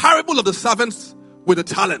 The parable of the servants with the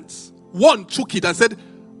talents. One took it and said,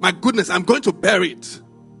 my goodness, I'm going to bury it.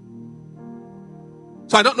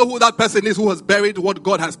 So I don't know who that person is who has buried what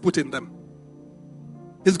God has put in them.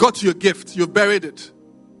 He's got you a gift. You've buried it.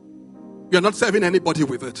 You're not serving anybody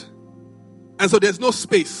with it. And so there's no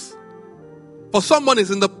space. For someone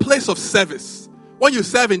is in the place of service. When you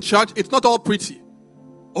serve in church, it's not all pretty.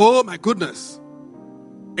 Oh my goodness.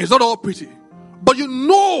 It's not all pretty. But you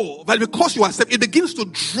know that because you are saved, it begins to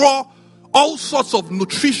draw all sorts of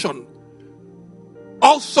nutrition,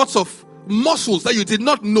 all sorts of muscles that you did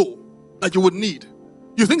not know that you would need.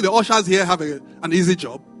 You think the ushers here have an easy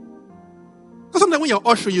job? Because sometimes when you're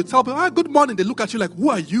ushering, you tell people, good morning. They look at you like, who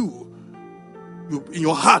are you? In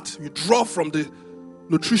your heart, you draw from the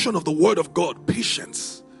nutrition of the word of God,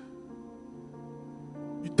 patience.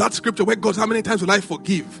 That scripture where God, how many times will I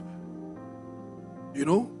forgive?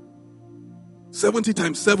 70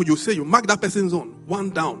 times 7, you say, you mark that person's own,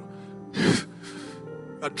 one down.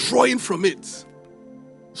 You're drawing from it.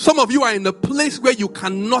 Some of you are in a place where you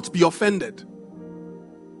cannot be offended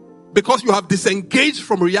because you have disengaged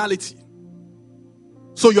from reality.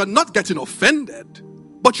 So you're not getting offended,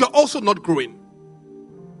 but you're also not growing.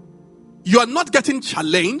 You are not getting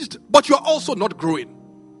challenged, but you're also not growing.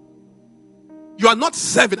 You are not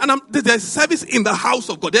serving. And there's service in the house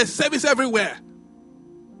of God. There's service everywhere.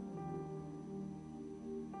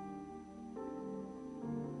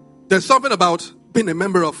 There's something about being a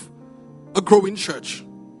member of a growing church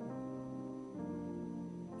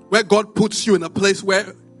where God puts you in a place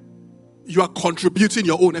where you are contributing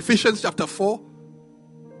your own. Ephesians chapter 4,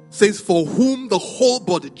 says, for whom the whole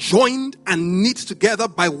body joined and knit together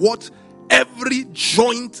by what every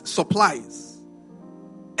joint supplies.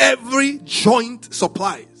 Every joint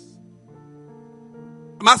supplies.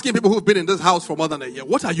 I'm asking people who've been in this house for more than a year,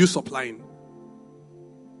 what are you supplying?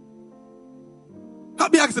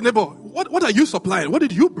 Help me ask the neighbor, what are you supplying? What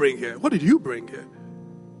did you bring here? What did you bring here?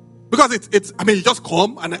 Because you just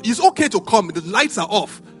come, and it's okay to come. The lights are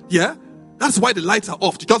off. Yeah? That's why the lights are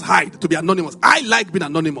off. To just hide, to be anonymous. I like being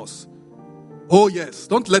anonymous. Oh yes.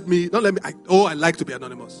 Don't let me, I like to be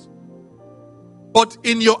anonymous. But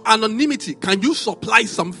in your anonymity, can you supply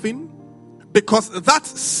something? Because that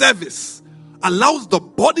service allows the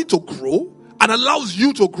body to grow and allows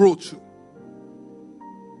you to grow too.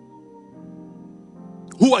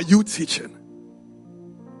 Who are you teaching?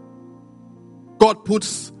 God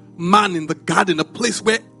puts man in the garden, a place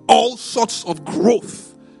where all sorts of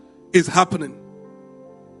growth is happening.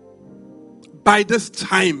 By this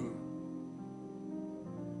time,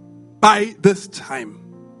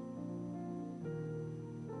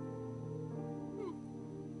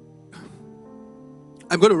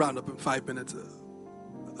 I'm going to round up in 5 minutes.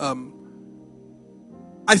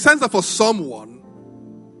 I sense that for someone,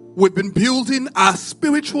 we've been building our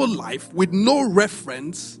spiritual life with no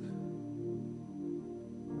reference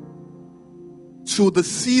to the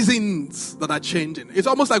seasons that are changing. It's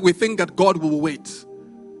almost like we think that God will wait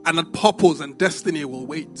and that purpose and destiny will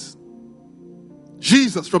wait.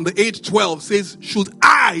 Jesus from the age 12 says, should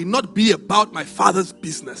I not be about my Father's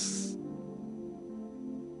business?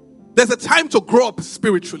 There's a time to grow up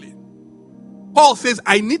spiritually. Paul says,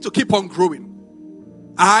 I need to keep on growing.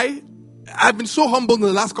 I've been so humbled in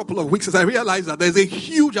the last couple of weeks as I realized that there's a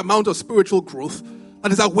huge amount of spiritual growth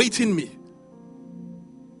that is awaiting me.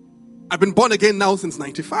 I've been born again now since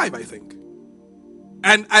 95, I think.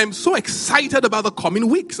 And I'm so excited about the coming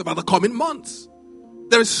weeks, about the coming months.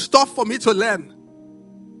 There is stuff for me to learn.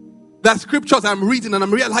 There are scriptures I'm reading and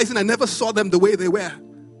I'm realizing I never saw them the way they were.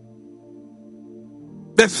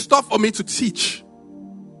 There's stuff for me to teach.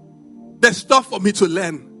 There's stuff for me to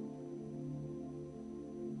learn.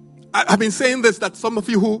 I've been saying this, that some of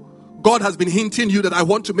you who God has been hinting you that I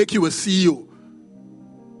want to make you a CEO.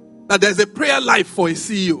 That there's a prayer life for a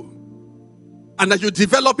CEO. And that you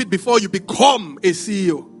develop it before you become a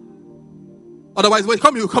CEO. Otherwise, when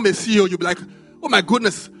you become a CEO, you'll be like, oh my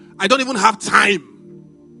goodness, I don't even have time.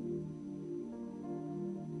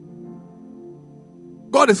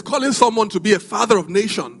 God is calling someone to be a father of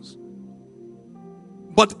nations.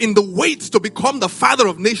 But in the wait to become the father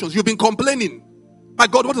of nations, you've been complaining. My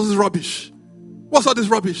God, what is this rubbish? What's all this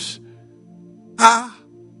rubbish?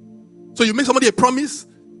 So you make somebody a promise,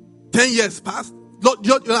 10 years passed.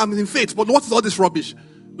 I'm in faith, but what is all this rubbish?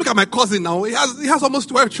 Look at my cousin now. He has almost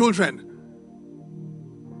 12 children.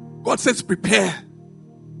 God says prepare.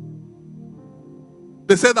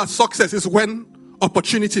 They say that success is when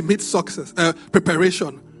opportunity meets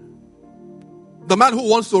preparation. The man who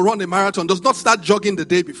wants to run a marathon does not start jogging the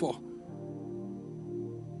day before.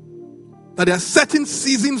 That there are certain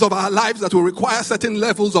seasons of our lives that will require certain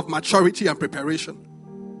levels of maturity and preparation.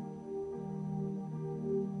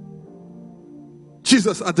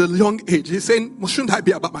 Jesus at the young age, he's saying, shouldn't I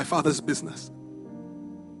be about my Father's business?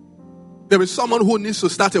 There is someone who needs to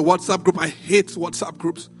start a WhatsApp group. I hate WhatsApp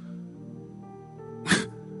groups.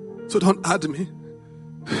 So don't add me.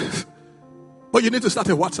 But you need to start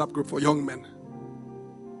a WhatsApp group for young men.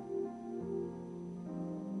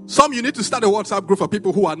 Some you need to start a WhatsApp group for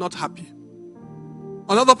people who are not happy.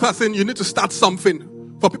 Another person, you need to start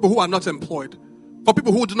something for people who are not employed. For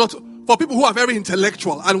people who are very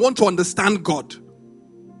intellectual and want to understand God.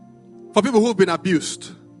 For people who have been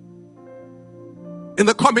abused. In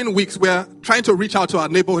the coming weeks, we're trying to reach out to our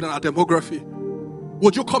neighborhood and our demography.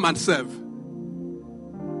 Would you come and serve?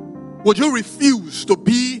 Would you refuse to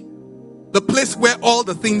be the place where all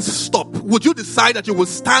the things stop? Would you decide that you will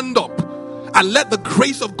stand up and let the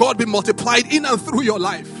grace of God be multiplied in and through your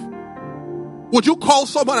life? Would you call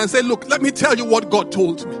someone and say, look, let me tell you what God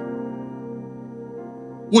told me?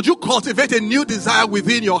 Would you cultivate a new desire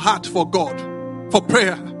within your heart for God, for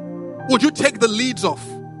prayer? Would you take the leads off?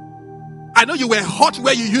 I know you were hot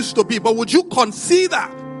where you used to be, but would you consider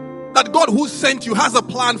that God who sent you has a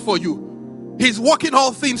plan for you? He's working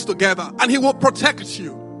all things together and he will protect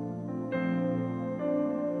you.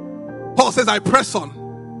 Paul says, I press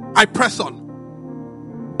on. I press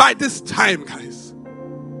on. By this time, guys,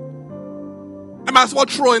 I might as well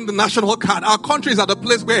throw in the national card. Our country is at a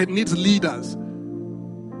place where it needs leaders.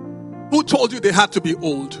 Who told you they had to be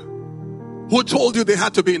old? Who told you they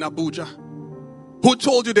had to be in Abuja? Who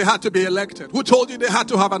told you they had to be elected? Who told you they had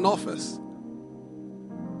to have an office?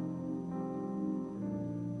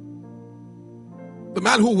 The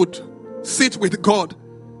man who would sit with God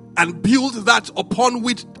and build that upon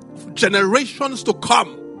which generations to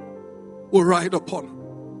come will ride upon.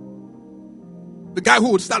 The guy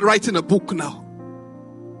who would start writing a book now.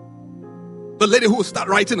 The lady who would start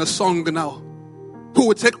writing a song now. Who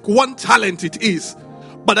would take one talent it is,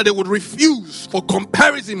 but that they would refuse for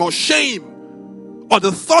comparison or shame or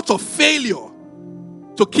the thought of failure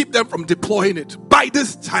to keep them from deploying it. By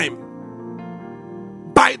this time,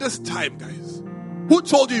 guys, who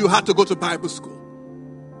told you had to go to Bible school?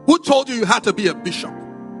 Who told you had to be a bishop?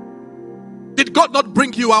 Did God not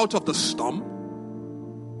bring you out of the storm?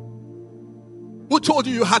 Who told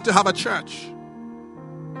you had to have a church?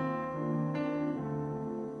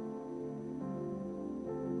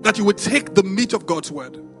 That you would take the meat of God's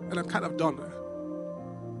word. And I'm kind of done there.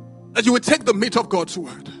 That you would take the meat of God's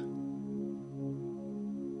word.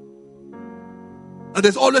 And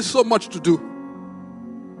there's always so much to do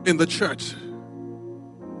in the church.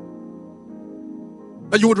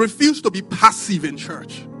 That you would refuse to be passive in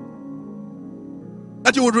church.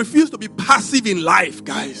 That you would refuse to be passive in life,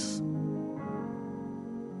 guys.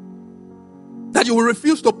 That you will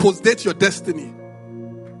refuse to postdate your destiny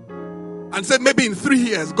and say, maybe in 3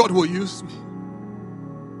 years God will use me.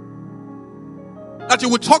 That you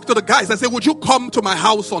would talk to the guys and say, would you come to my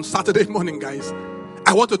house on Saturday morning, guys?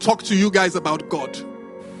 I want to talk to you guys about God.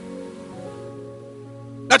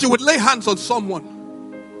 That you would lay hands on someone.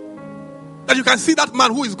 That you can see that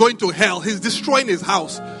man who is going to hell, he's destroying his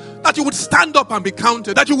house. That you would stand up and be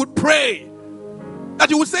counted. That you would pray. That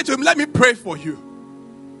you would say to him, let me pray for you.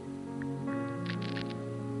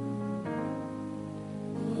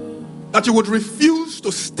 That you would refuse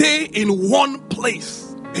to stay in one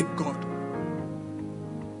place in God.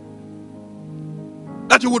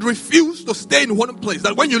 That you would refuse to stay in one place.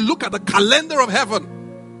 That when you look at the calendar of heaven,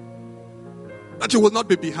 that you will not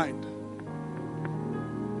be behind.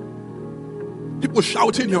 People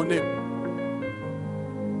shouting your name.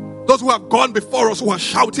 Those who have gone before us who are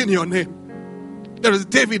shouting your name. There is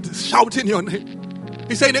David shouting your name.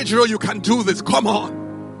 He's saying, Ejiro, you can do this. Come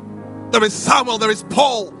on. There is Samuel. There is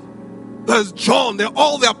Paul. There's John. They're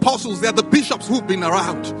all the apostles. They're the bishops who've been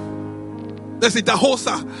around. There's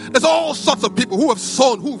Idahosa. There's all sorts of people who have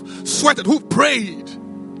sown, who've sweated, who've prayed.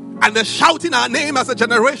 And they're shouting our name as a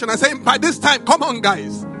generation and saying, by this time, come on,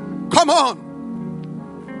 guys. Come on.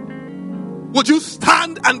 Would you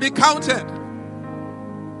stand and be counted?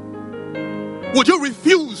 Would you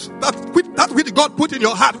refuse that which God put in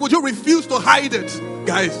your heart? Would you refuse to hide it,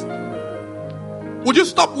 guys? Would you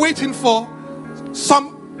stop waiting for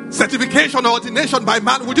some certification or ordination by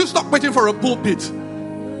man? Would you stop waiting for a pulpit?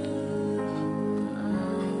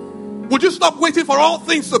 Would you stop waiting for all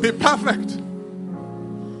things to be perfect?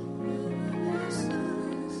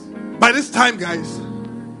 By this time, guys,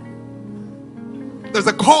 there's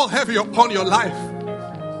a call heavy upon your life.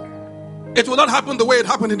 It will not happen the way it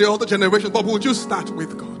happened in the older generation, but would you start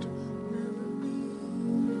with God?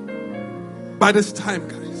 By this time,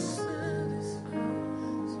 guys.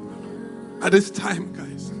 At this time,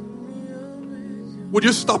 guys. Would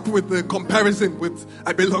you stop with the comparison with,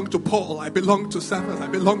 I belong to Paul, I belong to Cephas, I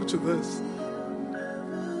belong to this.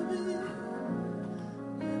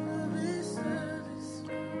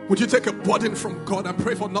 Would you take a burden from God and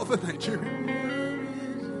pray for Northern Nigeria?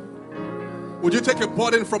 Would you take a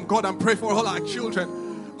burden from God and pray for all our children,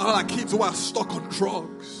 all our kids who are stuck on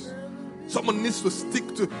drugs? Someone needs to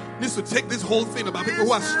take this whole thing about people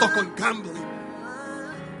who are stuck on gambling.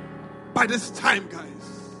 By this time, guys.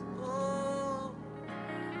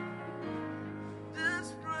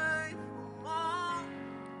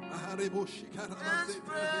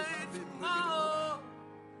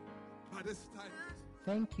 By this time.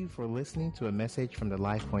 Thank you for listening to a message from the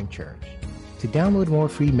LifePoint Church. To download more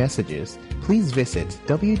free messages, please visit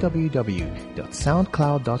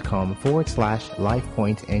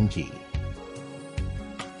www.soundcloud.com/LifePointNG.